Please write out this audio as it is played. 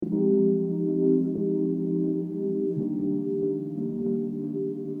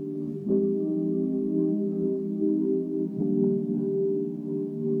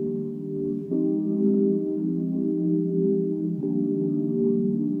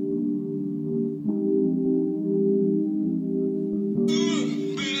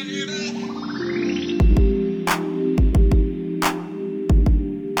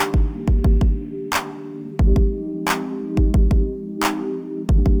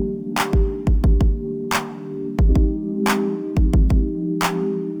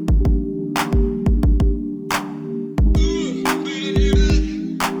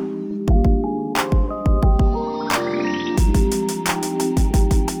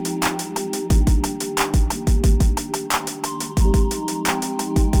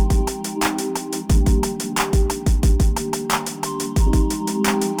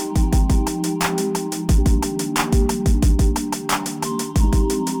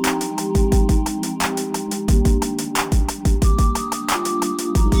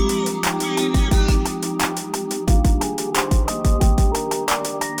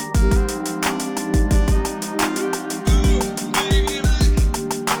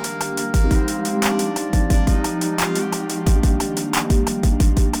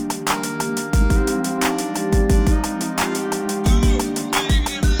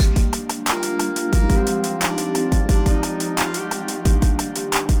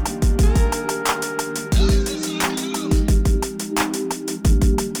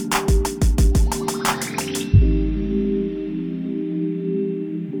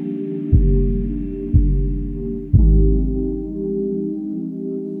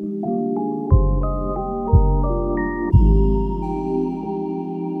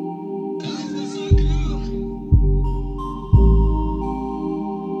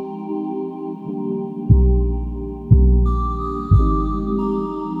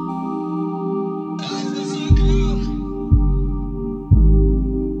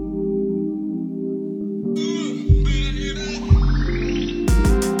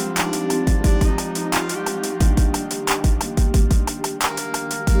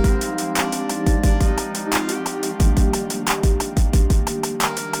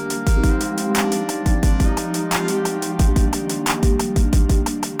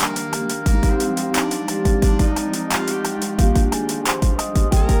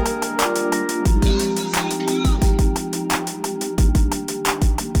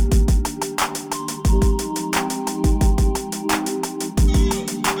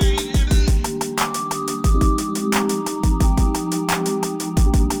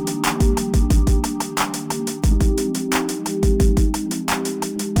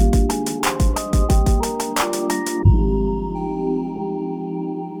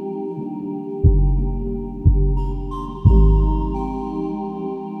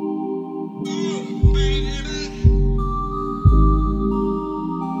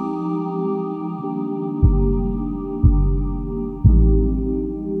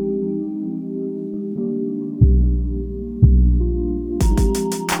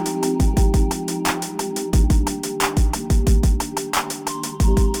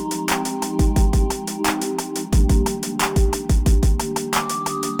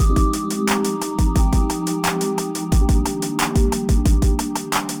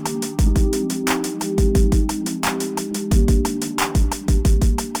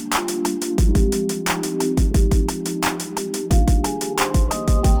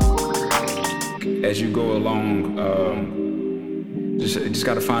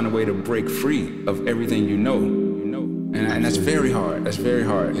to find a way to break free of everything you know. And that's very hard. That's very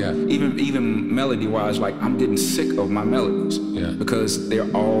hard. Yeah. Even melody-wise, like I'm getting sick of my melodies. Yeah. Because they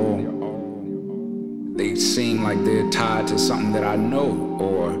seem like they're tied to something that I know,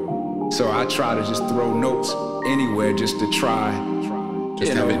 or so I try to just throw notes anywhere just to try.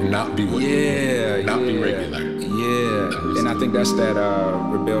 Just have it not be what not be regular. Yeah. And I think that's that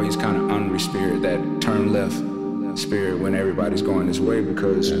rebellious kind of hungry spirit, that turn left spirit when everybody's going this way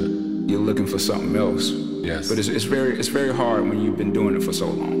because you're looking for something else. Yes. But it's very hard when you've been doing it for so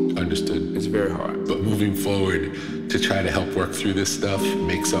long. Understood. It's very hard. But moving forward to try to help work through this stuff,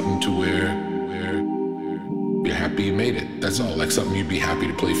 make something to where you're happy you made it. That's all. Like something you'd be happy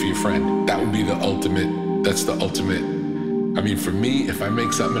to play for your friend. That would be the ultimate. That's the ultimate. I mean, for me, if I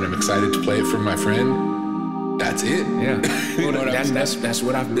make something and I'm excited to play it for my friend, that's it. Yeah. Well, that's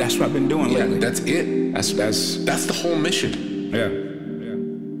what I've been doing lately. That's it. That's the whole mission. Yeah.